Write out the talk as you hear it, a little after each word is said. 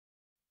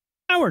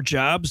Our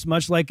jobs,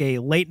 much like a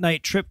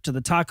late-night trip to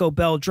the Taco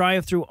Bell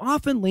drive-thru,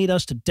 often lead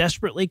us to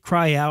desperately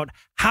cry out,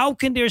 how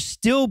can there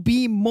still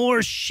be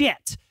more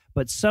shit?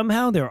 But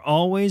somehow there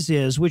always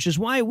is, which is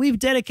why we've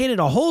dedicated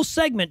a whole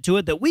segment to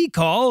it that we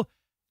call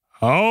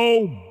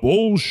How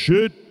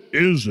Bullshit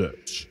Is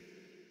It?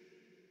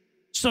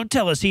 So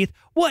tell us, Heath,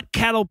 what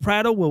cattle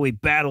prattle will we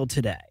battle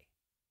today?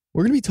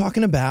 We're going to be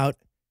talking about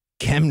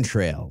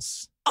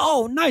chemtrails.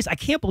 Oh, nice. I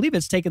can't believe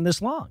it's taken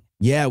this long.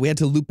 Yeah, we had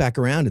to loop back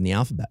around in the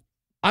alphabet.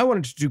 I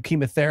wanted to do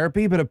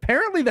chemotherapy, but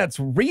apparently that's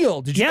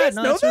real. Did you guys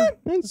know that?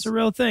 It's a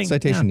real thing.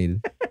 Citation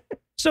needed.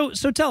 So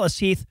tell us,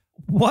 Heath,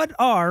 what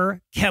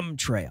are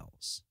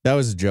chemtrails? That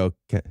was a joke.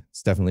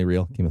 It's definitely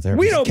real. Chemotherapy.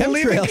 We don't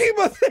believe in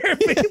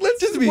chemotherapy. Let's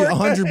just be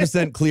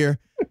 100% clear.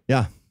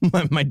 Yeah.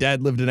 My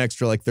dad lived an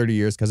extra like 30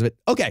 years because of it.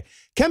 Okay.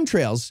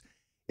 Chemtrails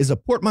is a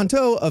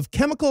portmanteau of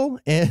chemical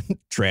and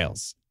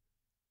trails.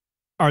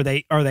 Are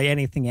they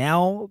anything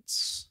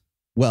else?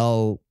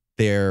 Well,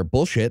 they're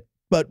bullshit,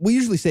 but we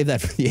usually save that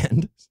for the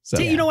end. So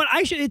See, you know what?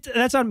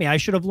 That's on me. I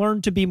should have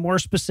learned to be more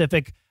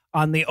specific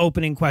on the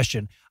opening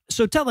question.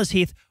 So tell us,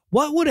 Heath,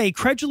 what would a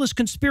credulous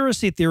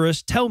conspiracy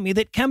theorist tell me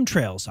that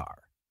chemtrails are?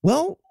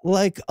 Well,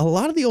 like a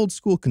lot of the old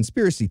school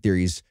conspiracy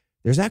theories,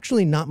 there's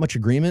actually not much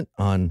agreement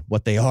on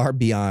what they are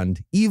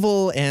beyond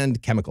evil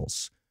and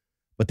chemicals.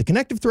 But the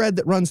connective thread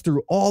that runs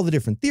through all the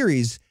different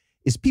theories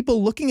is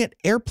people looking at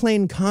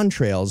airplane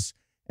contrails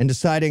and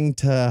deciding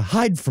to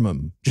hide from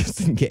them just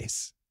in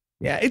case.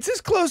 Yeah, it's as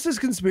close as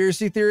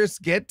conspiracy theorists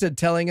get to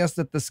telling us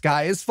that the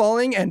sky is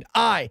falling, and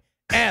I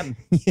am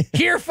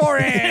here for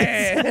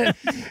it.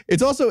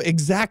 It's also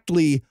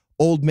exactly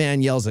old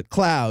man yells at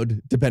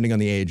cloud, depending on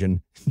the age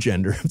and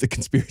gender of the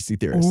conspiracy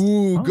theorist.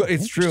 Ooh,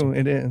 it's true.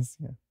 It is.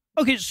 Yeah.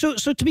 Okay, so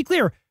to be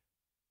clear,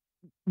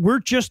 we're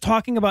just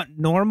talking about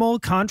normal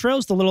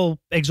contrails, the little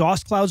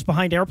exhaust clouds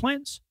behind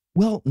airplanes?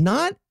 Well,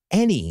 not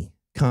any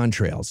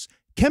contrails.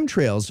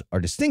 Chemtrails are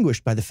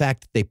distinguished by the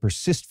fact that they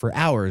persist for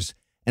hours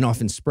and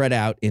often spread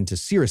out into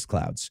cirrus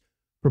clouds.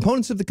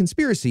 Proponents of the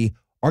conspiracy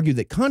argue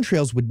that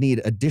contrails would need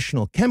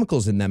additional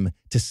chemicals in them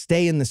to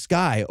stay in the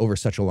sky over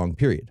such a long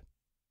period.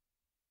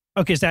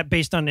 Okay, is that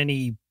based on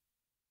any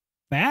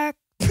fact?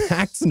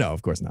 Facts? No,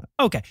 of course not.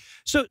 Okay,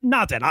 so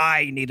not that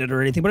I need it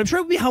or anything, but I'm sure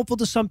it would be helpful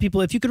to some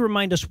people if you could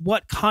remind us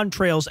what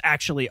contrails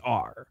actually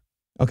are.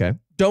 Okay.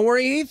 Don't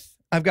worry, Heath.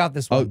 I've got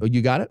this one. Oh,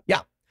 you got it?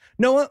 Yeah.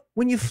 Noah,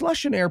 when you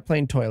flush an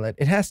airplane toilet,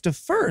 it has to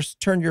first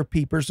turn your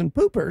peepers and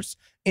poopers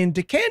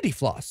into candy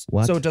floss.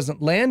 What? So it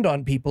doesn't land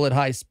on people at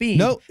high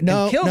speed and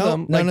kill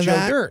them like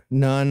Joe Dirt.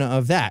 None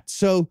of that.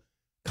 So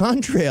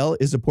contrail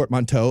is a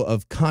portmanteau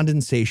of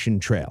condensation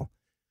trail.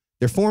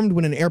 They're formed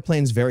when an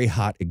airplane's very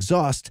hot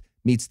exhaust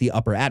meets the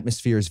upper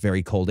atmosphere's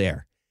very cold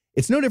air.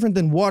 It's no different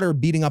than water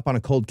beating up on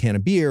a cold can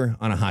of beer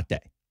on a hot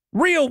day.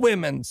 Real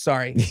women.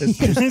 Sorry.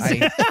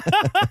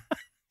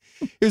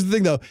 Here's the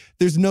thing, though.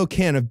 There's no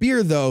can of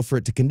beer, though, for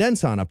it to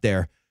condense on up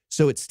there.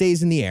 So it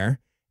stays in the air,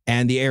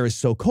 and the air is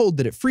so cold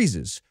that it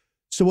freezes.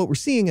 So what we're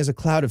seeing is a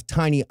cloud of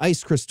tiny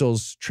ice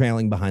crystals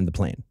trailing behind the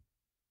plane.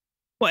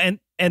 Well,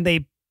 and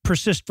they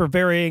persist for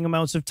varying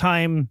amounts of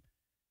time,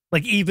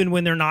 like even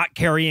when they're not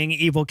carrying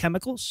evil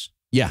chemicals?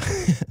 Yeah.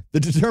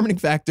 The determining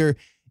factor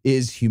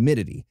is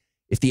humidity.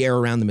 If the air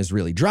around them is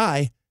really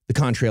dry, the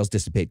contrails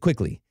dissipate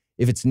quickly.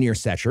 If it's near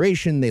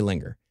saturation, they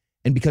linger.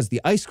 And because the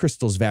ice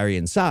crystals vary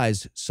in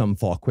size, some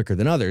fall quicker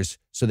than others,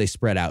 so they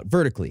spread out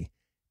vertically.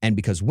 And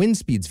because wind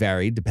speeds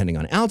vary depending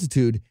on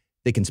altitude,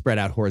 they can spread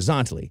out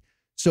horizontally.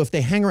 So if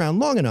they hang around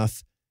long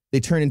enough,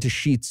 they turn into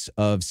sheets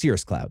of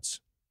cirrus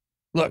clouds.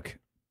 Look,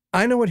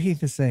 I know what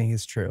Heath is saying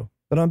is true,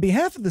 but on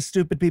behalf of the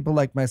stupid people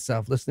like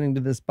myself listening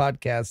to this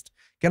podcast,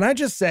 can I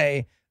just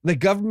say the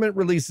government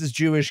releases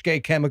Jewish gay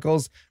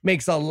chemicals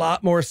makes a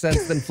lot more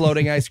sense than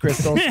floating ice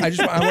crystals.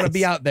 I want to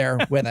be out there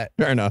with it.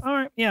 Fair enough. All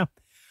right, yeah.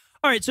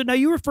 All right, so now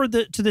you referred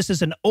to this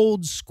as an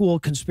old school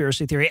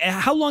conspiracy theory.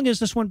 How long has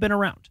this one been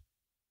around?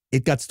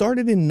 It got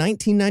started in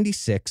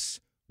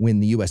 1996 when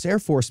the U.S. Air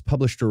Force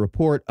published a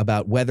report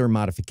about weather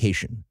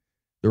modification.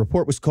 The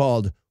report was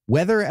called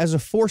Weather as a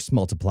Force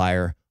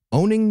Multiplier,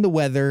 Owning the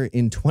Weather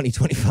in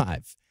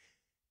 2025.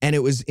 And it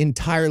was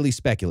entirely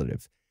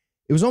speculative.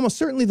 It was almost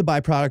certainly the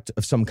byproduct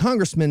of some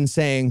congressman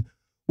saying,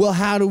 well,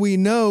 how do we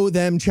know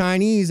them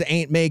Chinese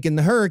ain't making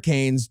the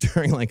hurricanes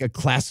during like a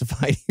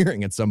classified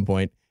hearing at some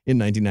point in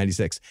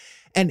 1996.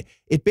 And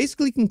it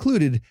basically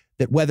concluded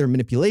that weather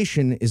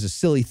manipulation is a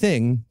silly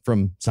thing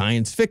from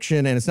science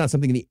fiction, and it's not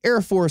something the Air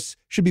Force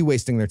should be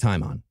wasting their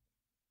time on.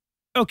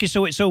 Okay,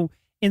 so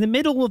in the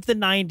middle of the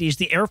 90s,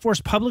 the Air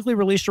Force publicly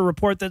released a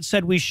report that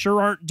said we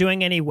sure aren't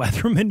doing any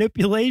weather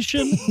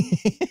manipulation.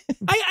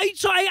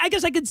 I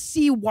guess I could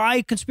see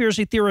why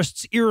conspiracy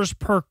theorists' ears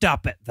perked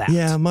up at that.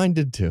 Yeah, mine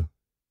did too.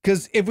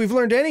 Because if we've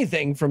learned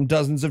anything from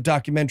dozens of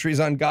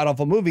documentaries on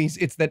God-Awful-Movies,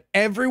 it's that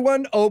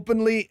everyone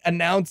openly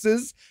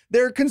announces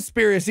their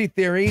conspiracy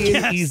theory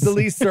in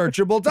easily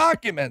searchable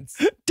documents.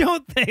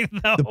 Don't they,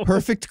 though? The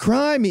perfect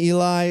crime,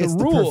 Eli. It's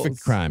the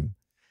perfect crime.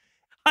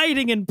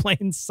 Hiding in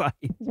plain sight.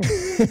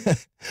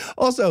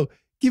 Also,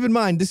 keep in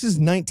mind, this is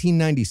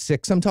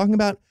 1996 I'm talking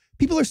about.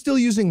 people are still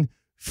using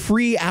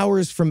free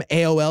hours from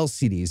AOL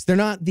CDs. They're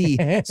not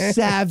the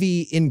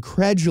savvy,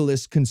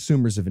 incredulous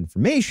consumers of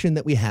information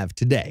that we have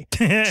today.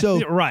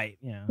 So right,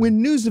 yeah.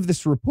 When news of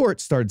this report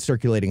started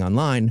circulating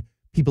online,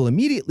 people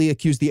immediately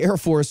accused the Air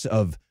Force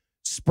of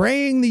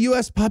spraying the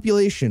U.S.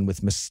 population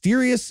with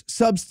mysterious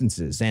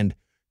substances and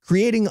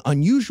creating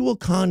unusual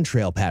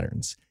contrail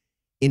patterns.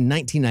 In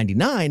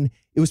 1999,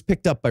 it was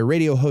picked up by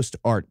radio host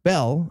Art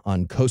Bell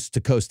on Coast to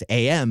Coast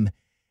AM,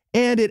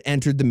 and it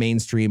entered the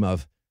mainstream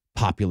of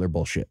popular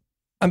bullshit.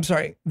 I'm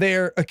sorry.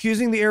 They're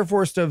accusing the Air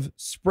Force of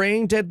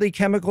spraying deadly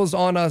chemicals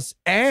on us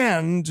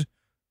and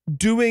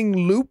doing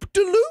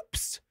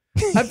loop-de-loops.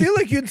 I feel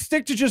like you'd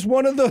stick to just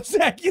one of those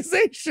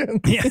accusations.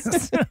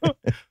 Yes.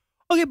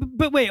 Okay,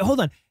 but wait, hold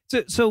on.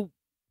 So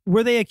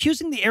were they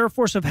accusing the Air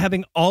Force of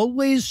having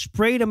always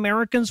sprayed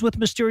Americans with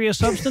mysterious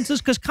substances?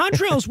 Because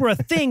contrails were a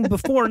thing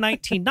before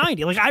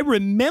 1990. Like, I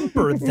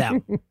remember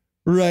them.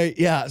 Right,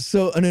 yeah.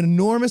 So an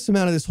enormous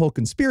amount of this whole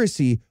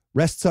conspiracy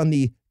rests on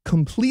the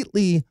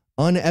completely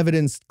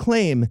unevidenced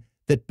claim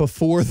that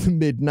before the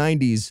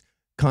mid-90s,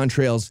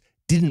 contrails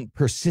didn't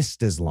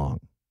persist as long.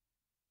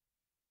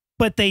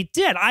 But they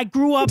did. I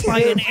grew up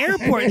by an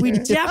airport. We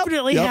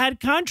definitely had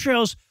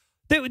contrails.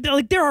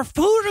 Like, there are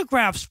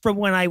photographs from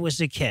when I was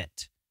a kid.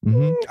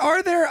 Mm-hmm.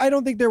 Are there? I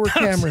don't think there were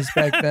cameras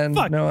back then.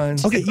 No.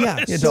 Okay,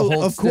 yeah.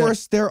 So, of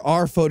course, there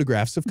are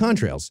photographs of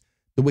contrails.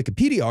 The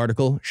Wikipedia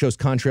article shows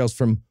contrails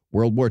from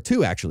World War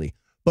II, actually.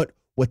 But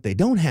what they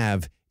don't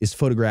have is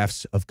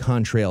photographs of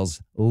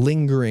contrails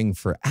lingering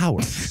for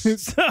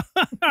hours.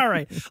 All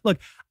right. Look,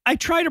 I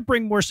try to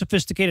bring more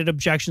sophisticated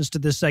objections to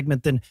this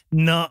segment than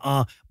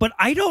nuh-uh, but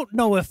I don't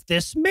know if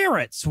this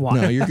merits one.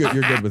 No, you're good.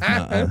 You're good with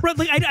nuh-uh.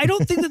 Like, I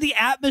don't think that the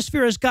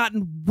atmosphere has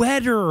gotten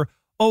wetter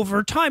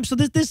over time. So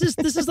this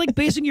is like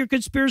basing your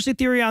conspiracy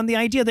theory on the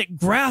idea that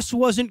grass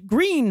wasn't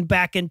green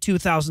back in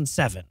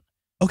 2007.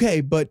 Okay,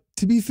 but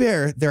to be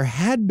fair, there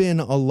had been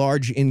a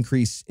large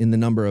increase in the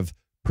number of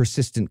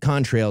persistent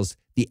contrails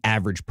the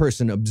average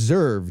person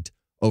observed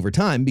over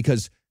time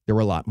because there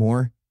were a lot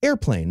more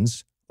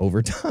airplanes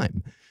over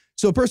time.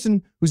 So a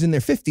person who's in their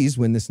 50s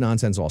when this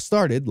nonsense all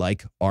started,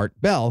 like Art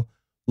Bell,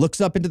 looks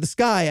up into the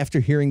sky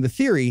after hearing the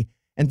theory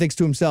and thinks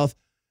to himself,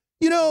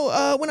 you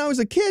know, when I was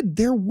a kid,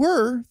 there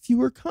were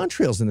fewer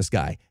contrails in the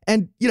sky.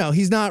 And, you know,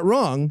 he's not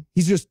wrong.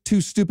 He's just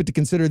too stupid to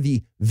consider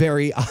the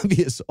very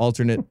obvious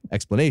alternate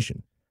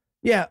explanation.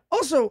 Yeah.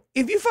 Also,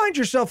 if you find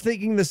yourself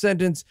thinking the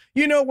sentence,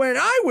 you know, when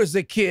I was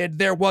a kid,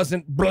 there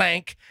wasn't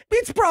blank,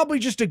 it's probably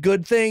just a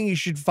good thing you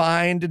should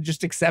find and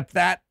just accept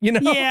that, you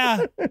know?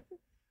 Yeah.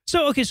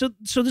 So, okay, so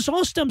this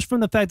all stems from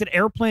the fact that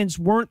airplanes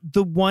weren't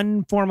the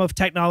one form of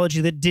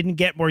technology that didn't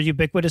get more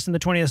ubiquitous in the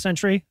 20th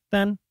century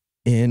then?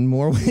 In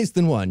more ways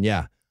than one,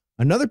 yeah.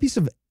 Another piece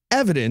of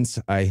evidence,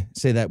 I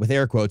say that with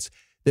air quotes,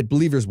 that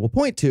believers will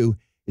point to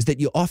is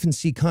that you often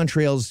see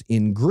contrails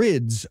in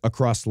grids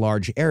across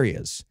large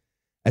areas,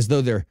 as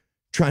though they're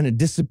trying to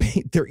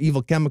dissipate their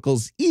evil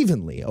chemicals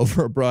evenly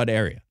over a broad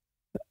area.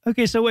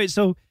 Okay, so wait,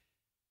 so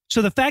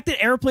the fact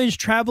that airplanes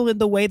travel in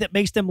the way that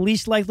makes them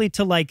least likely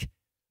to, like,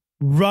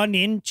 run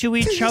into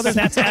each other,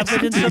 that's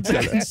evidence of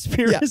the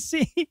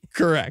conspiracy? Yeah,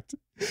 correct.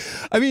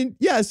 I mean,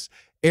 yes,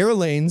 air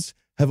lanes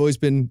have always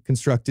been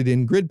constructed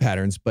in grid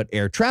patterns, but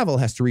air travel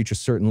has to reach a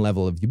certain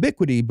level of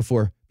ubiquity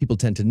before people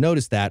tend to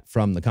notice that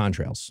from the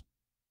contrails.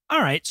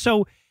 All right,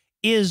 so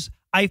is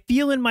I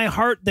feel in my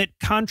heart that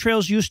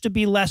contrails used to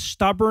be less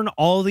stubborn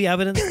all the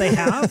evidence they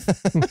have?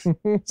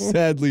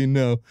 Sadly,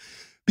 no.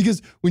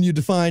 Because when you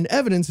define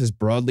evidence as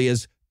broadly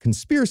as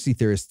conspiracy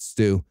theorists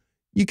do,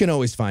 you can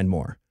always find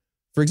more.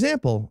 For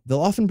example, they'll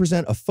often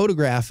present a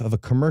photograph of a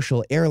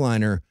commercial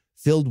airliner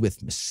filled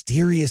with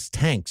mysterious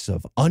tanks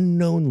of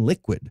unknown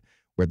liquid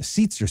where the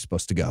seats are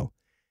supposed to go.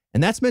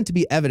 And that's meant to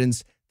be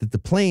evidence that the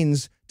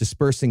planes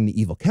dispersing the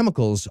evil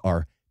chemicals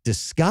are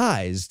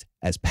disguised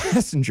as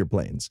passenger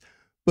planes.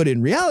 But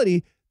in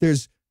reality,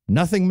 there's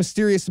nothing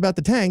mysterious about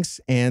the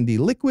tanks, and the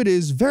liquid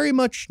is very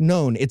much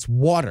known. It's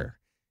water.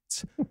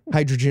 It's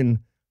hydrogen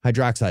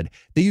hydroxide.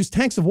 They use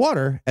tanks of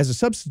water as a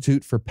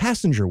substitute for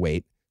passenger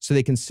weight so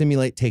they can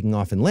simulate taking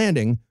off and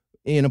landing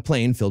in a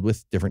plane filled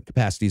with different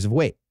capacities of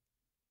weight.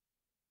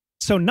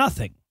 So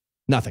nothing.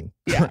 Nothing.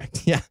 Yeah.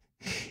 Correct. Yeah.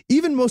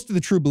 Even most of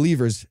the true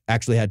believers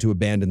actually had to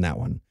abandon that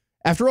one.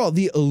 After all,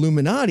 the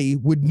Illuminati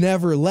would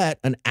never let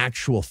an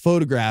actual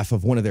photograph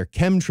of one of their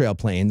chemtrail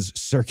planes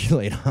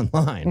circulate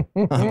online,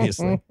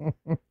 obviously.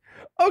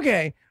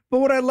 Okay, but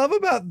what I love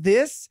about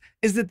this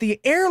is that the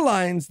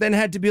airlines then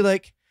had to be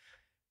like,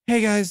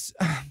 hey guys,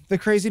 the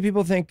crazy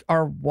people think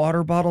our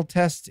water bottle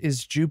test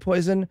is Jew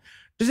poison.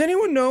 Does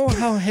anyone know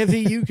how heavy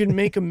you can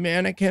make a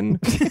mannequin?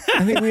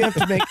 I think we have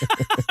to make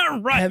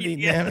heavy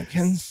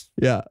mannequins.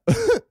 Yeah.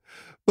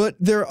 But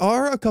there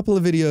are a couple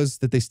of videos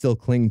that they still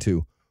cling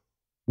to.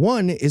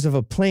 One is of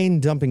a plane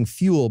dumping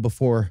fuel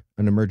before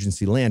an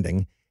emergency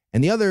landing,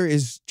 and the other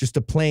is just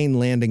a plane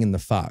landing in the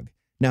fog.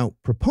 Now,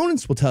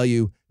 proponents will tell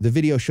you the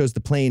video shows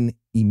the plane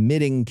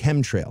emitting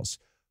chemtrails,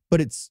 but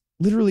it's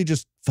literally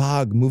just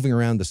fog moving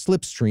around the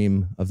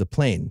slipstream of the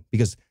plane,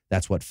 because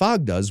that's what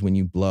fog does when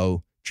you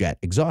blow jet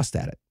exhaust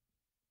at it.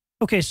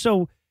 Okay,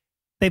 so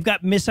they've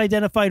got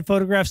misidentified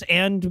photographs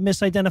and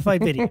misidentified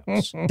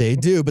videos. They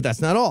do, but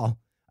that's not all.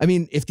 I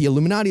mean, if the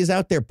Illuminati is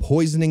out there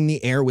poisoning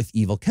the air with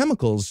evil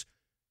chemicals,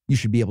 you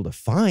should be able to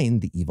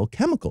find the evil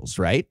chemicals,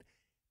 right?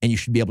 And you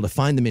should be able to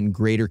find them in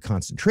greater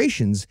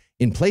concentrations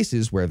in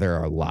places where there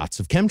are lots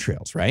of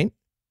chemtrails, right?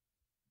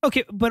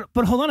 Okay, but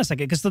hold on a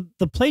second, because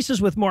the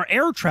places with more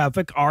air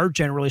traffic are,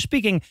 generally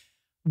speaking,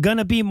 going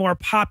to be more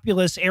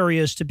populous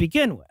areas to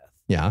begin with.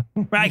 Yeah.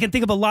 Right? I can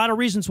think of a lot of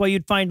reasons why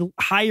you'd find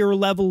higher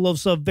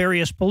levels of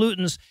various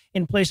pollutants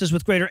in places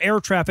with greater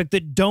air traffic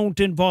that don't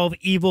involve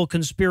evil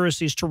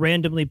conspiracies to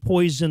randomly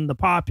poison the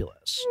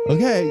populace.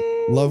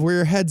 Okay, love where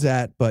your head's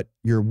at, but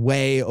you're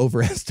way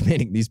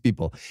overestimating these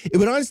people. It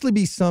would honestly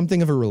be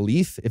something of a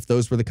relief if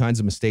those were the kinds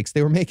of mistakes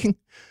they were making.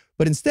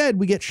 But instead,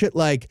 we get shit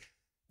like,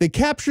 they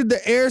captured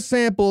the air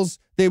samples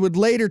they would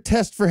later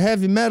test for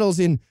heavy metals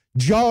in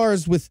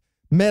jars with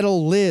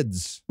metal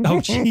lids.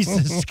 Oh,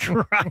 Jesus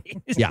Christ.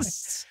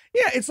 Yes.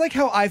 Yeah, it's like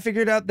how I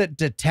figured out that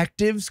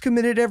detectives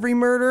committed every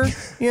murder,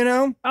 you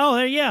know?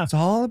 Oh, yeah. It's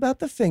all about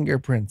the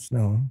fingerprints,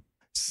 Noah.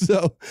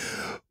 So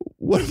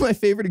one of my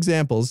favorite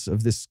examples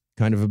of this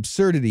kind of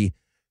absurdity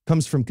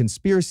comes from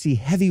conspiracy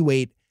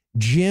heavyweight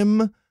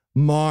Jim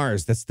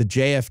Mars. That's the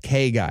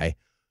JFK guy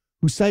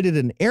who cited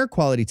an air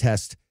quality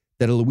test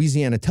that a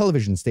Louisiana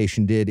television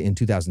station did in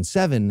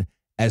 2007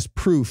 as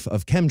proof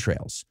of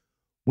chemtrails.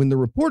 When the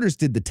reporters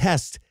did the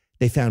test,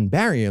 they found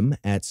barium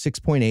at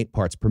 6.8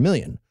 parts per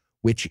million,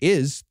 which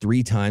is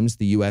 3 times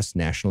the U.S.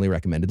 nationally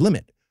recommended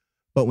limit.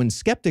 But when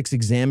skeptics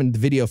examined the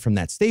video from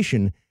that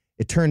station,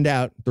 it turned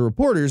out the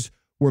reporters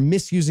were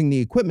misusing the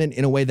equipment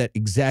in a way that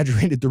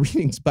exaggerated the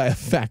readings by a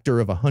factor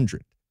of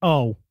 100.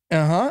 Oh.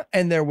 Uh-huh.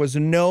 And there was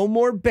no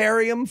more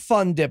barium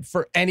fun dip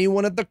for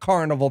anyone at the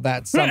carnival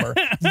that summer.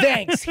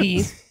 Thanks,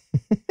 Heath.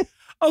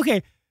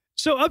 Okay,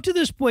 so up to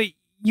this point,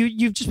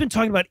 you've just been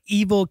talking about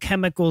evil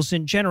chemicals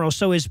in general.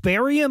 So is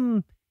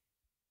barium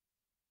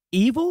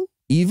evil?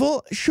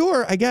 Evil?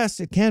 Sure, I guess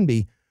it can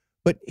be.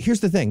 But here's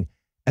the thing.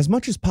 As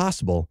much as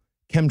possible,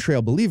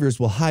 chemtrail believers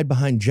will hide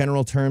behind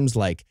general terms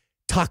like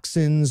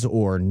toxins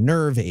or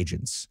nerve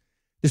agents.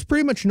 There's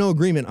pretty much no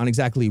agreement on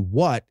exactly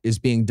what is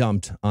being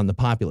dumped on the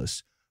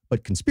populace.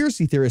 But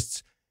conspiracy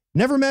theorists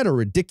never met a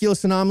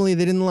ridiculous anomaly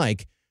they didn't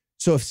like.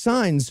 So if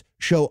signs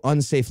show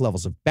unsafe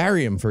levels of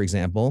barium, for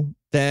example,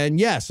 then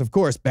yes, of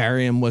course,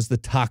 barium was the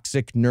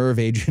toxic nerve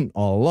agent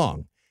all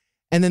along.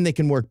 And then they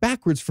can work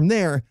backwards from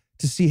there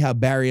to see how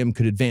barium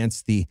could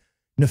advance the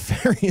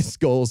nefarious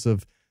goals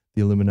of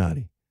the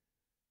Illuminati.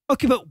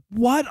 Okay, but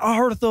what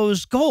are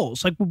those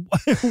goals? Like,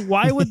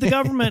 why would the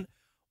government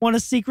want to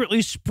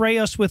secretly spray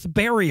us with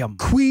barium?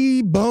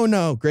 Cui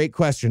bono? Great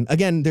question.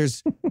 Again,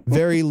 there's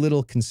very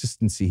little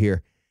consistency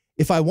here.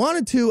 If I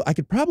wanted to, I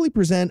could probably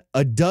present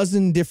a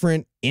dozen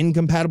different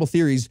incompatible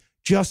theories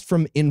just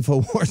from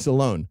InfoWars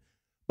alone.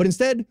 But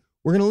instead,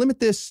 we're going to limit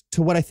this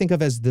to what I think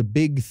of as the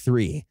big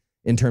 3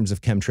 in terms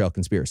of chemtrail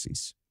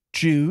conspiracies.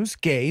 Jews,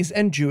 gays,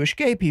 and Jewish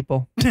gay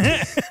people.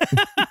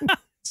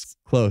 It's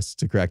close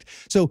to correct.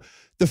 So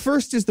the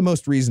first is the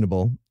most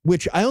reasonable,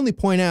 which I only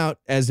point out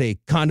as a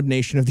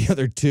condemnation of the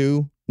other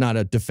 2, not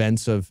a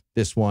defense of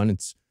this one.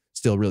 It's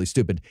still really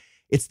stupid.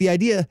 It's the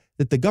idea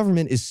that the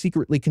government is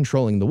secretly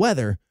controlling the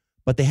weather,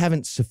 but they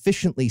haven't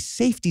sufficiently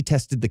safety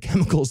tested the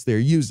chemicals they're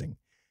using.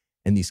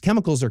 And these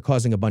chemicals are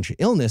causing a bunch of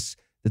illness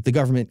that the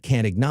government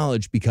can't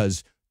acknowledge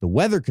because the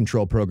weather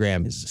control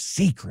program is a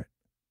secret.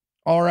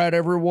 All right,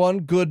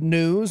 everyone, good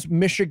news.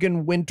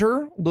 Michigan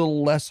winter, a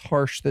little less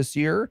harsh this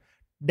year.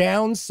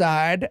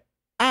 Downside,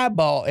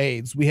 eyeball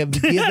AIDS. We have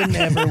given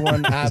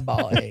everyone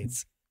eyeball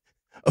AIDS.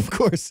 Of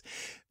course,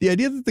 the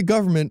idea that the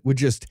government would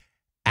just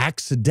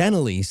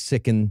accidentally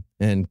sicken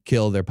and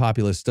kill their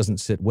populace doesn't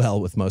sit well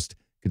with most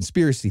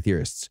conspiracy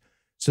theorists.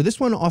 So this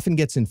one often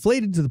gets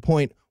inflated to the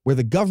point where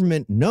the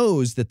government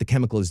knows that the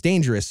chemical is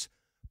dangerous,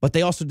 but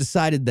they also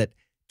decided that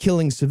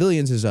killing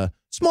civilians is a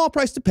small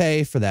price to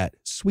pay for that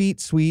sweet,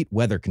 sweet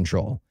weather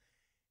control.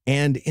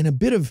 And in a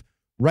bit of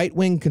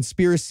right-wing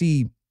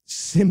conspiracy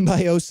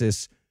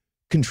symbiosis,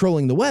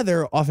 controlling the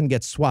weather often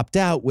gets swapped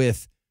out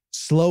with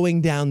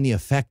slowing down the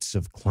effects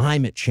of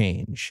climate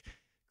change,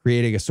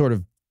 creating a sort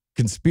of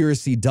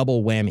conspiracy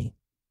double whammy.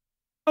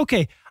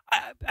 Okay,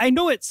 I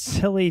know it's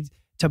silly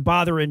to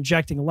bother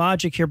injecting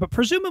logic here, but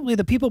presumably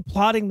the people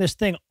plotting this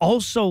thing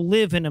also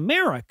live in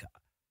America,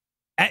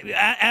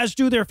 as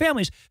do their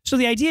families. So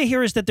the idea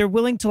here is that they're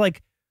willing to,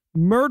 like,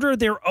 murder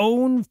their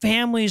own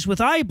families with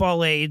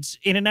eyeball AIDS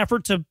in an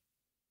effort to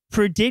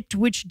predict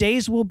which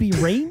days will be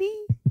rainy?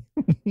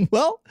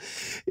 Well,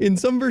 in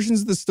some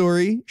versions of the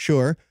story,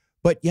 sure,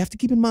 but you have to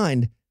keep in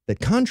mind that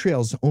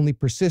contrails only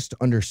persist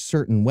under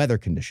certain weather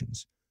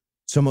conditions.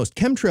 So most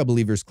chemtrail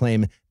believers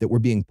claim that we're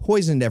being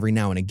poisoned every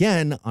now and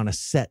again on a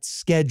set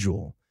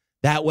schedule.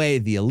 That way,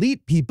 the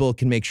elite people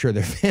can make sure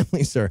their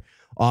families are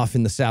off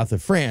in the south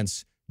of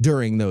France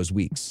during those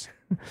weeks.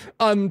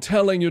 I'm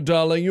telling you,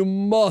 darling, you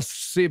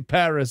must see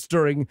Paris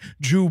during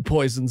Jew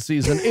poison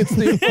season. It's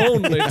the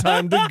only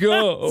time to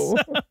go.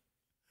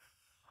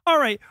 All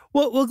right.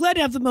 Well, we're glad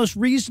to have the most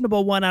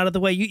reasonable one out of the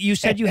way. You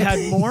said you had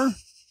more?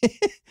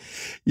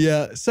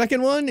 Yeah.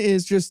 Second one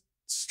is just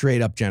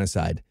straight up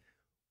genocide.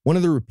 One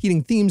of the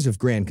repeating themes of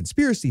grand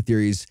conspiracy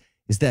theories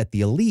is that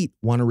the elite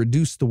want to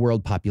reduce the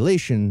world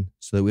population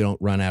so that we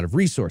don't run out of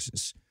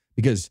resources.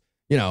 Because,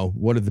 you know,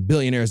 what are the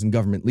billionaires and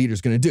government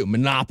leaders going to do?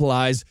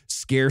 Monopolize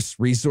scarce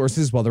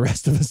resources while the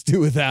rest of us do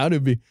without?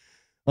 It'd be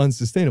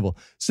unsustainable.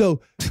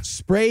 So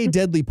spray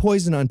deadly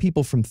poison on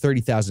people from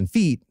 30,000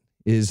 feet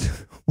is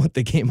what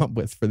they came up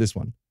with for this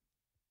one.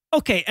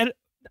 Okay, and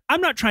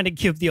I'm not trying to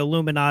give the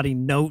Illuminati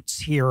notes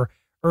here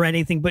or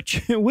anything, but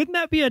wouldn't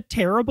that be a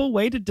terrible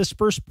way to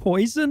disperse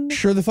poison?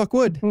 Sure the fuck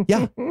would.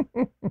 Yeah.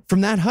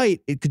 From that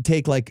height, it could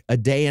take like a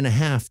day and a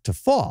half to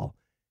fall,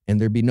 and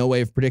there'd be no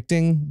way of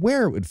predicting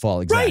where it would fall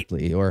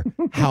exactly, or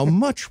how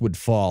much would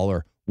fall,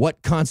 or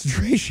what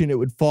concentration it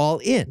would fall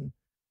in.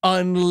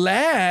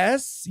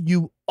 Unless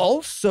you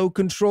also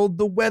controlled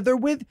the weather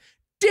with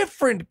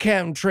different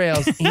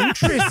chemtrails.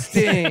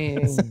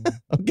 Interesting.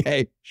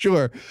 Okay,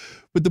 sure.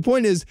 But the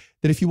point is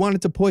that if you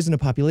wanted to poison a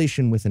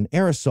population with an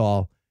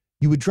aerosol,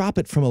 you would drop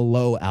it from a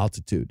low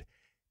altitude.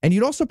 And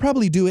you'd also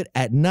probably do it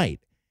at night.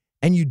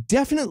 And you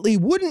definitely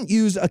wouldn't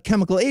use a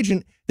chemical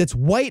agent that's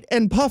white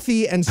and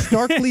puffy and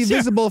starkly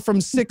visible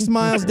from 6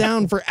 miles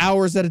down for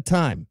hours at a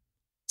time.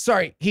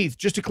 Sorry, Heath,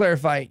 just to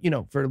clarify, you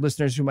know, for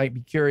listeners who might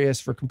be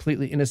curious for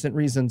completely innocent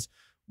reasons,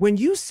 when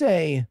you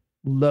say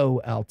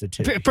low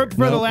altitude. For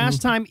the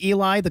last time,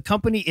 Eli, the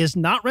company is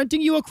not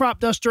renting you a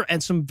crop duster,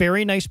 and some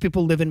very nice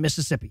people live in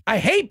Mississippi. I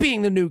hate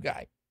being the new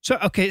guy. So,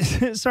 okay,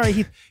 sorry,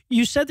 Heath.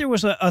 You said there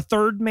was a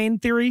third main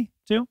theory,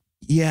 too?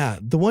 Yeah,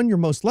 the one you're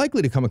most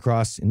likely to come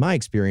across, in my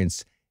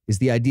experience, is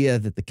the idea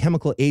that the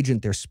chemical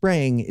agent they're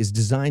spraying is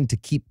designed to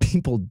keep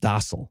people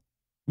docile.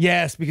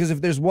 Yes, because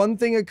if there's one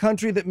thing a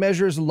country that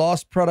measures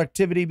lost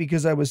productivity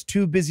because I was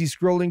too busy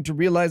scrolling to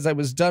realize I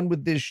was done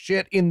with this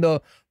shit in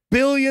the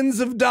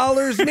billions of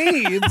dollars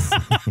needs,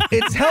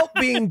 it's help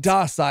being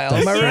docile.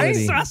 Am I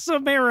right? Us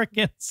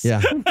Americans.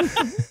 Yeah.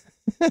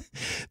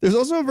 There's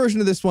also a version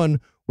of this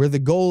one where the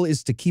goal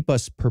is to keep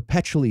us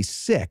perpetually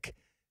sick,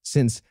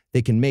 since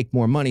they can make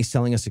more money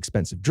selling us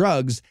expensive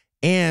drugs,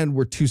 and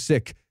we're too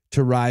sick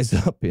to rise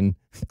up in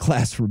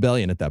class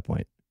rebellion at that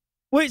point.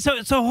 Wait,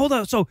 so hold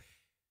on. So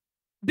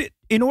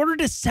in order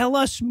to sell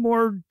us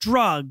more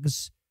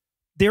drugs,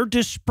 they're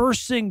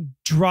dispersing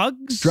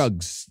drugs?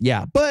 Drugs,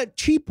 yeah, but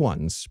cheap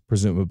ones,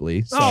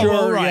 presumably. So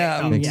Sure, right.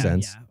 yeah. Makes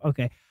sense. Yeah.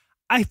 Okay.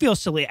 I feel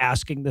silly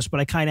asking this, but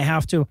I kind of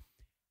have to.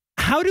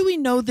 How do we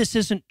know this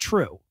isn't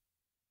true?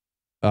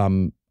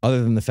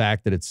 Other than the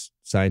fact that it's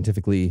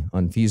scientifically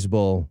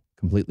unfeasible,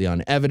 completely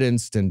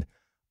unevidenced, and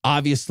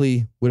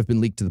obviously would have been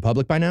leaked to the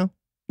public by now.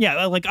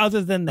 Yeah, like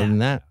other than that. Other than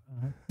that.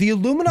 The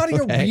Illuminati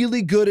are Okay.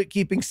 really good at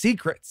keeping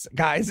secrets,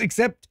 guys,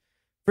 except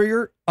for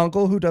your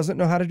uncle who doesn't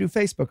know how to do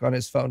Facebook on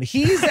his phone.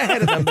 He's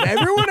ahead of them, but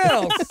everyone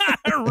else.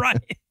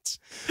 Right.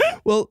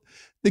 Well,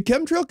 the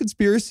chemtrail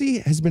conspiracy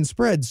has been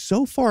spread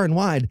so far and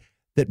wide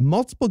that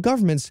multiple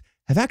governments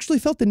have actually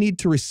felt the need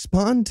to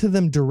respond to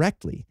them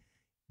directly.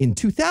 In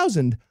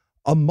 2000,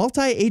 a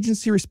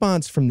multi-agency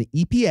response from the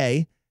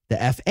EPA, the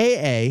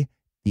FAA,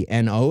 the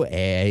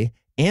NOAA,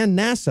 and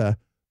NASA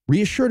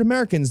reassured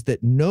Americans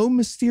that no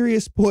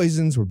mysterious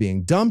poisons were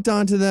being dumped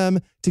onto them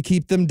to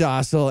keep them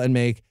docile and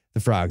make the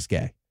frogs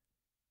gay.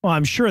 Well,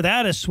 I'm sure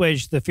that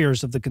assuaged the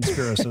fears of the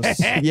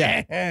conspiracists.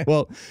 Yeah.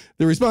 Well,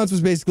 the response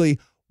was basically,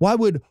 why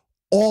would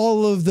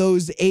all of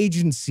those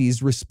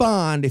agencies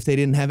respond if they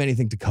didn't have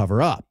anything to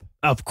cover up?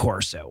 Of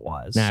course it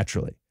was.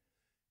 Naturally.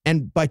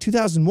 And by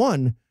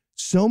 2001,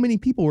 so many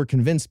people were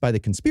convinced by the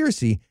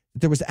conspiracy that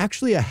there was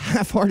actually a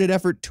half-hearted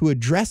effort to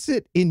address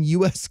it in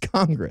U.S.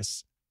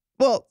 Congress.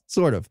 Well,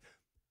 sort of.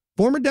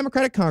 Former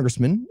Democratic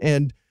congressman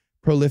and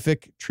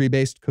prolific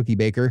tree-based cookie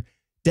baker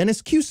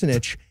Dennis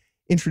Kucinich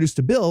introduced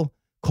a bill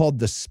called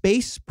the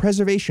Space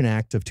Preservation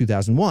Act of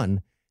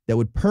 2001 that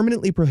would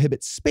permanently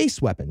prohibit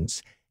space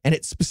weapons, and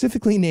it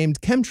specifically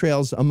named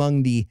chemtrails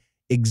among the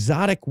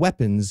exotic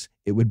weapons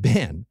it would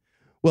ban.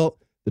 Well,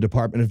 the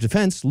Department of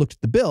Defense looked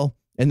at the bill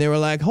and they were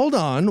like, hold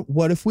on,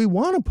 what if we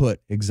want to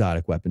put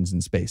exotic weapons in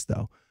space,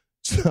 though?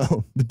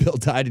 So the bill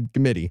died in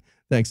committee,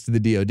 thanks to the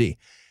DOD.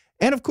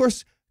 And of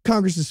course,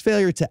 Congress's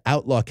failure to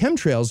outlaw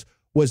chemtrails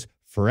was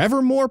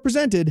forevermore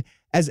presented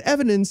as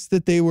evidence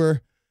that they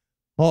were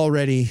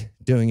already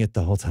doing it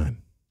the whole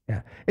time.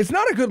 Yeah. It's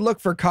not a good look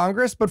for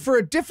Congress, but for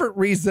a different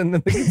reason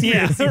than the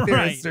conspiracy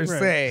theorists are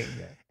saying.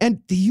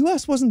 And the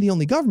U.S. wasn't the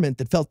only government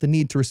that felt the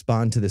need to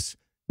respond to this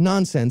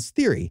nonsense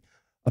theory.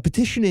 A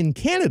petition in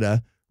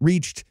Canada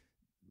reached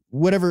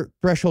whatever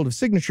threshold of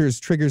signatures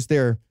triggers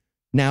their,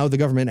 now the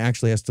government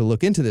actually has to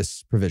look into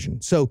this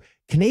provision. So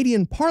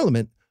Canadian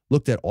Parliament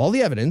looked at all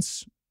the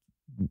evidence,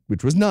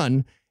 which was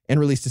none, and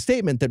released a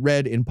statement that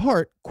read in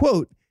part,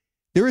 quote,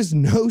 there is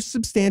no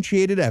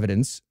substantiated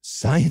evidence,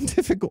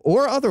 scientific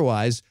or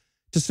otherwise,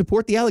 to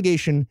support the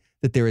allegation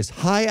that there is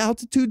high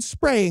altitude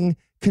spraying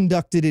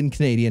conducted in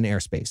Canadian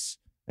airspace,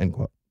 end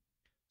quote.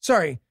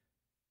 Sorry,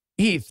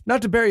 Heath,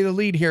 not to bury the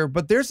lead here,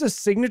 but there's a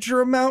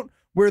signature amount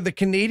where the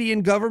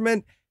Canadian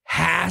government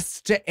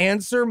has to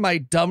answer my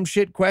dumb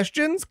shit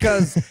questions?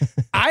 Because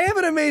I have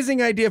an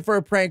amazing idea for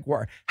a prank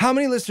war. How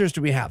many listeners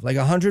do we have? Like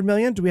 100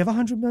 million? Do we have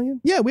 100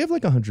 million? Yeah, we have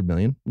like 100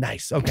 million.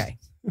 Nice. Okay.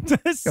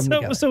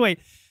 So wait,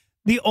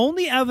 the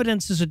only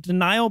evidence is a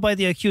denial by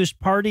the accused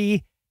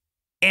party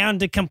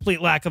and a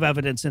complete lack of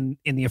evidence in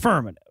the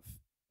affirmative.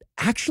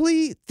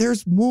 Actually,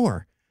 there's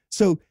more.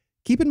 So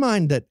keep in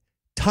mind that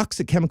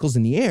toxic chemicals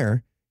in the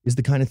air is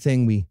the kind of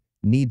thing we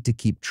need to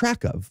keep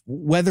track of,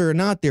 whether or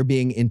not they're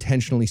being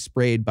intentionally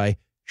sprayed by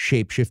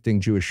shape-shifting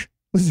Jewish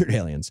lizard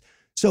aliens.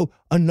 So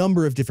a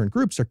number of different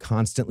groups are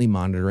constantly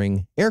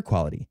monitoring air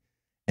quality.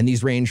 And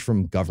these range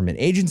from government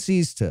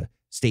agencies to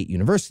state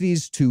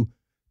universities to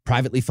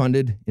privately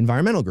funded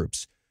environmental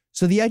groups.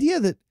 So the idea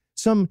that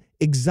some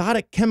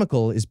exotic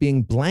chemical is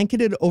being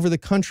blanketed over the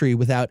country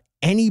without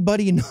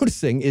anybody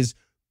noticing is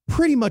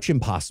pretty much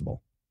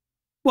impossible.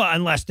 Well,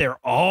 unless they're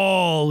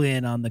all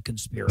in on the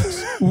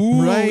conspiracy.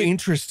 Ooh, Right.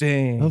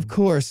 Interesting. Of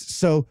course.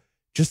 So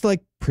just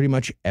like pretty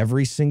much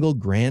every single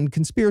grand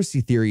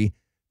conspiracy theory,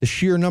 the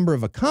sheer number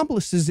of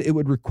accomplices it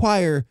would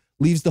require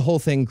leaves the whole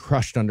thing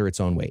crushed under its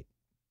own weight.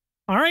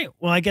 All right.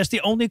 Well, I guess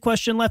the only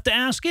question left to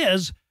ask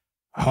is,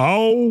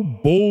 How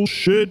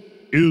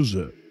bullshit is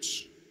it?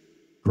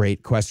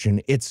 Great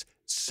question. It's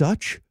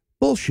such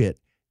bullshit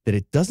that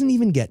it doesn't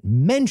even get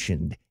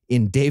mentioned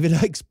in David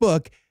Icke's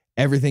book,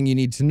 Everything You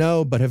Need to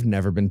Know But Have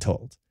Never Been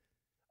Told.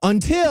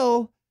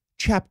 Until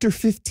chapter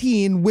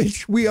 15,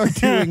 which we are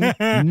doing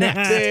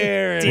next.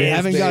 There it We is,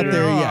 haven't got baby.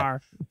 there yet.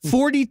 are.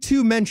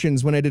 42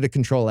 mentions when I did a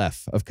control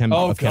F of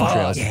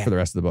chemtrails yeah. for the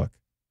rest of the book.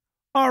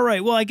 All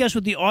right. Well, I guess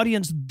with the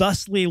audience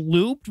thusly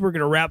looped, we're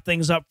going to wrap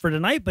things up for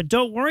tonight. But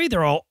don't worry,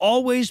 there will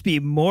always be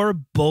more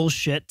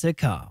bullshit to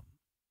come.